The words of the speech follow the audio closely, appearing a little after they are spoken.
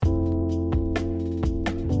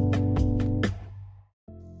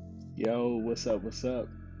What's up? What's up?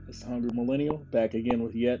 It's the Hungry Millennial back again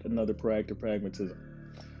with yet another Proactive Pragmatism.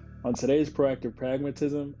 On today's Proactive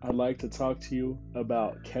Pragmatism, I'd like to talk to you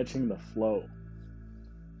about catching the flow.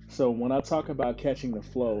 So, when I talk about catching the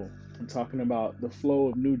flow, I'm talking about the flow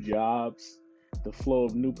of new jobs, the flow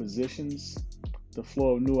of new positions, the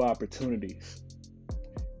flow of new opportunities.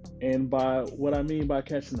 And by what I mean by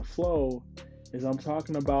catching the flow is I'm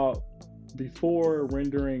talking about before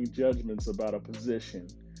rendering judgments about a position,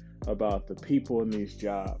 about the people in these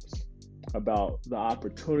jobs, about the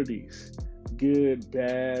opportunities, good,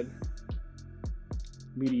 bad,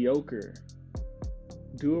 mediocre.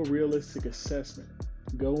 Do a realistic assessment.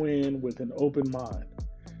 Go in with an open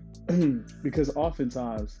mind. Because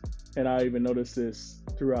oftentimes, and I even noticed this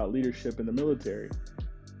throughout leadership in the military,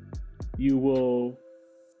 you will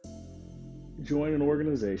join an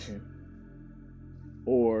organization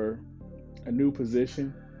or a new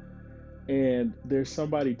position, and there's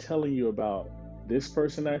somebody telling you about this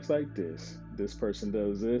person acts like this person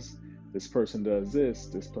does this person does this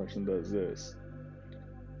person does this,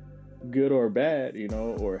 good or bad,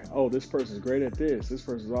 or oh, this person's great at this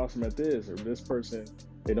person's awesome at this, or this person,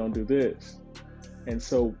 they don't do this. And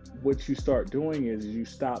so what you start doing is you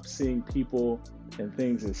stop seeing people and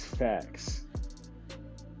things as facts.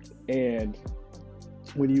 And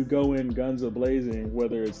when you go in guns a blazing,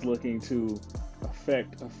 whether it's looking to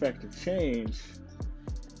affect effective change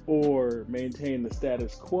or maintain the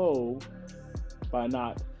status quo by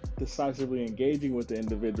not decisively engaging with the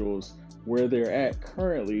individuals where they're at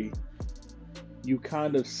currently, you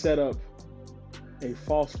kind of set up a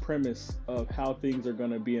false premise of how things are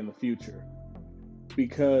going to be in the future.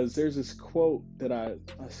 Because there's this quote that I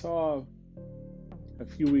saw a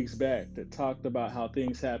few weeks back that talked about how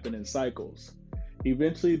things happen in cycles.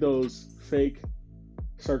 Eventually, those fake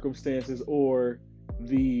circumstances or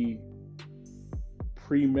the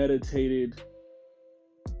premeditated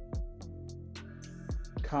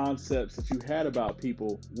concepts that you had about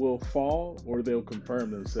people will fall or they'll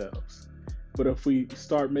confirm themselves. But if we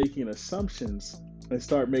start making assumptions and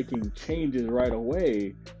start making changes right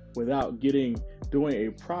away without doing a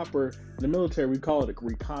proper, in the military we call it a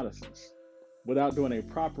reconnaissance. Without doing a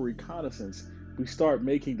proper reconnaissance, we start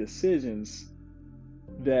making decisions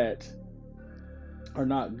that are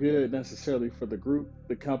not good necessarily for the group,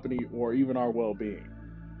 the company, or even our well-being.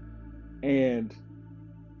 And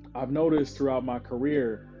I've noticed throughout my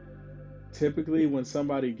career, typically when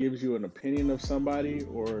somebody gives you an opinion of somebody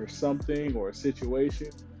or something or a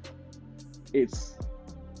situation, it's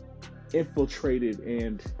infiltrated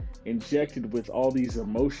and injected with all these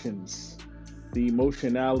emotions, the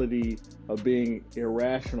emotionality of being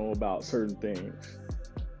irrational about certain things,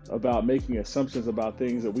 about making assumptions about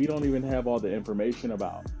things that we don't even have all the information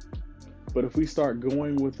about. But if we start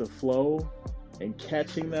going with the flow and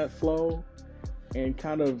catching that flow and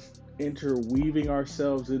kind of interweaving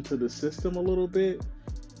ourselves into the system a little bit,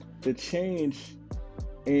 the change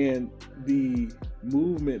and the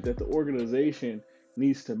movement that the organization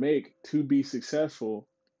needs to make to be successful,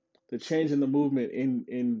 the change in the movement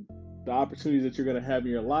in the opportunities that you're going to have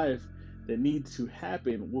in your life that need to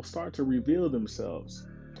happen will start to reveal themselves.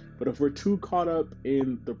 But if we're too caught up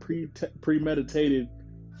in the premeditated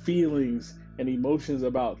feelings and emotions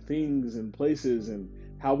about things and places and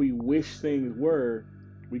how we wish things were,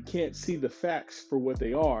 we can't see the facts for what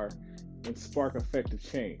they are and spark effective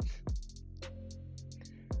change.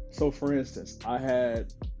 So for instance,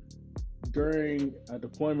 during a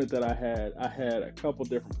deployment that I had a couple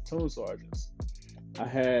different platoon sergeants. I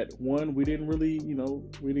had one, we didn't really,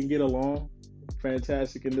 we didn't get along,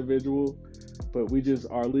 fantastic individual, but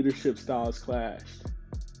our leadership styles clashed.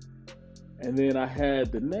 And then I had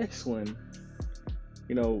the next one,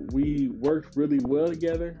 we worked really well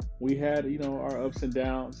together. We had, our ups and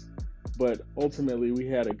downs, but ultimately we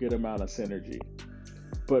had a good amount of synergy.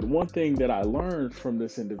 But one thing that I learned from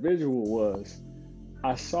this individual was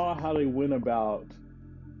I saw how they went about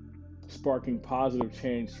sparking positive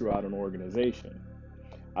change throughout an organization.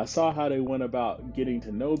 I saw how they went about getting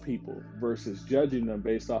to know people versus judging them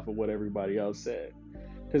based off of what everybody else said.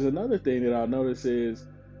 Because another thing that I notice is,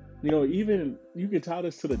 even you can tie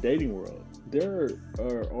this to the dating world. There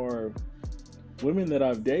are women that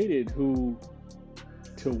I've dated who,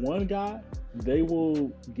 to one guy, they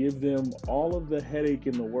will give them all of the headache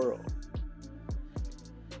in the world.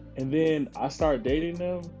 And then I start dating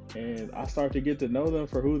them and I start to get to know them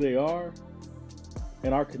for who they are.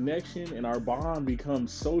 And our connection and our bond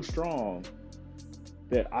becomes so strong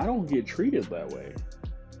that I don't get treated that way.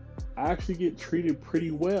 I actually get treated pretty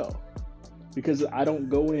well because I don't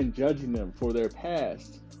go in judging them for their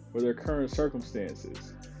past or their current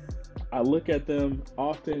circumstances. I look at them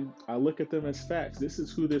often, I look at them as facts. This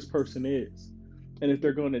is who this person is. And if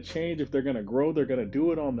they're going to change, if they're going to grow, they're going to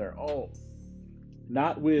do it on their own,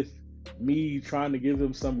 not with me trying to give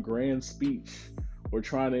them some grand speech or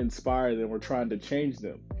trying to inspire them or trying to change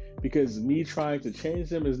them. Because me trying to change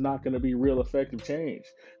them is not going to be real effective change.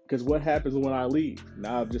 Because what happens when I leave?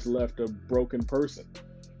 Now I've just left a broken person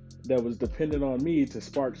that was dependent on me to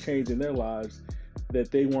spark change in their lives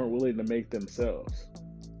that they weren't willing to make themselves.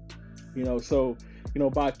 So,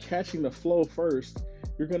 by catching the flow first,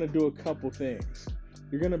 you're going to do a couple things.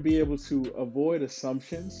 You're going to be able to avoid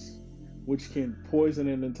assumptions, which can poison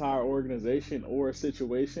an entire organization or a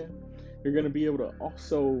situation. You're going to be able to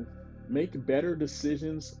also make better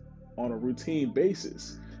decisions on a routine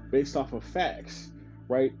basis based off of facts,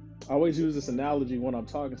 right? I always use this analogy when I'm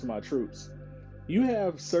talking to my troops. You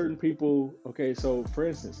have certain people, okay, so for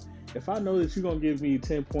instance, if I know that you're going to give me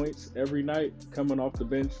 10 points every night coming off the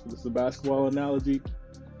bench, this is a basketball analogy,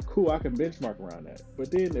 cool, I can benchmark around that. But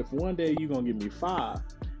then if one day you're going to give me 5,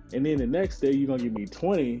 and then the next day you're going to give me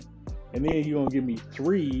 20, and then you're going to give me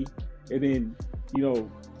 3, and then,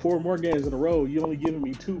 4 more games in a row, you're only giving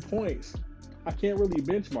me 2 points, I can't really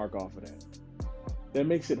benchmark off of that. That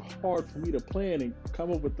makes it hard for me to plan and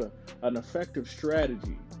come up with an effective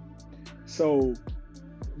strategy. So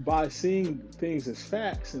by seeing things as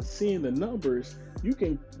facts and seeing the numbers, you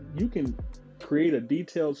can create a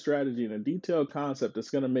detailed strategy and a detailed concept that's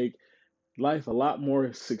going to make life a lot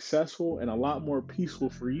more successful and a lot more peaceful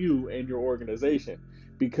for you and your organization,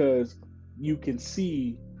 because you can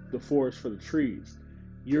see the forest for the trees.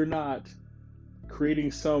 You're not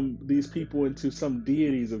creating these people into some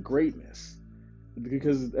deities of greatness,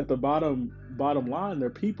 because at the bottom line, they're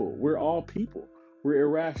people. We're all people. We're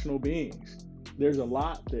irrational beings. There's a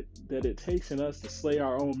lot that it takes in us to slay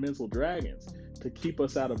our own mental dragons to keep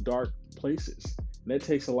us out of dark places. And that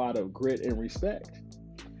takes a lot of grit and respect.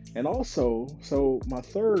 And also, so my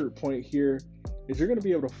third point here is you're going to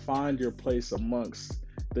be able to find your place amongst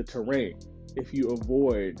the terrain if you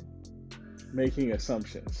avoid making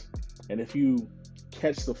assumptions. And if you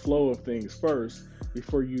catch the flow of things first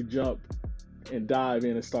before you jump and dive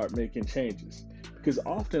in and start making changes. Because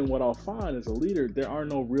often what I'll find as a leader, there are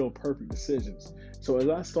no real perfect decisions. So as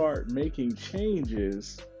I start making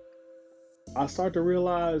changes, I start to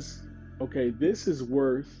realize, okay, this is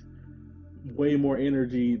worth way more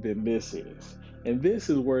energy than this is. And this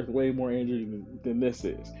is worth way more energy than this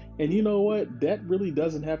is. And you know what? That really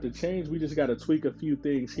doesn't have to change. We just got to tweak a few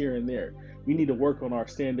things here and there. We need to work on our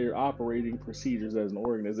standard operating procedures as an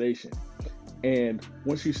organization. And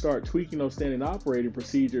once you start tweaking those standard operating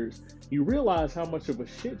procedures, you realize how much of a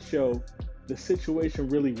shit show the situation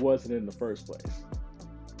really wasn't in the first place.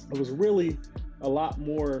 It was really a lot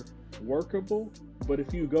more workable, but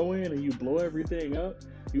if you go in and you blow everything up,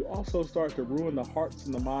 you also start to ruin the hearts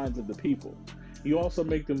and the minds of the people. You also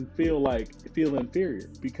make them feel inferior,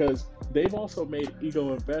 because they've also made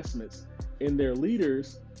ego investments in their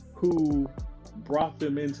leaders who brought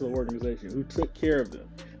them into the organization, who took care of them.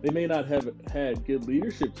 They may not have had good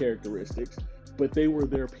leadership characteristics, but they were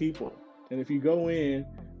their people. And if you go in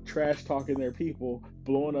trash talking their people,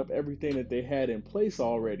 blowing up everything that they had in place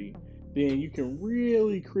already, then you can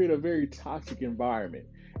really create a very toxic environment.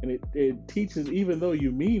 And it teaches, even though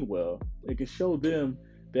you mean well, it can show them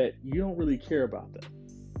that you don't really care about them,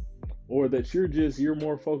 or that you're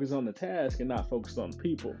more focused on the task and not focused on the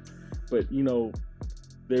people. But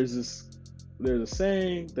there's a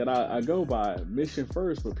saying that I go by: mission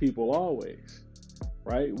first, but people always.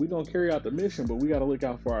 Right? We're gonna carry out the mission, but we got to look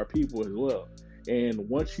out for our people as well. And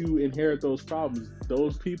once you inherit those problems,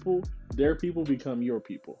 their people become your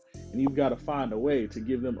people, and you've got to find a way to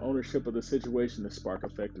give them ownership of the situation to spark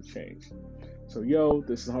effective change. So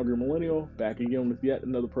this is Hungry Millennial, back again with yet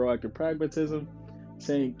another proactive pragmatism,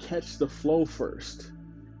 saying catch the flow first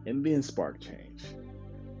and then spark change.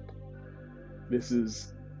 This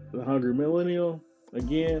is the Hungry Millennial.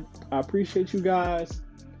 Again, I appreciate you guys.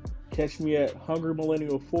 Catch me at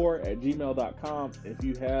hungrymillennial4@gmail.com if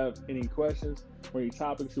you have any questions or any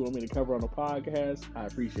topics you want me to cover on the podcast. I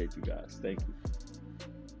appreciate you guys. Thank you.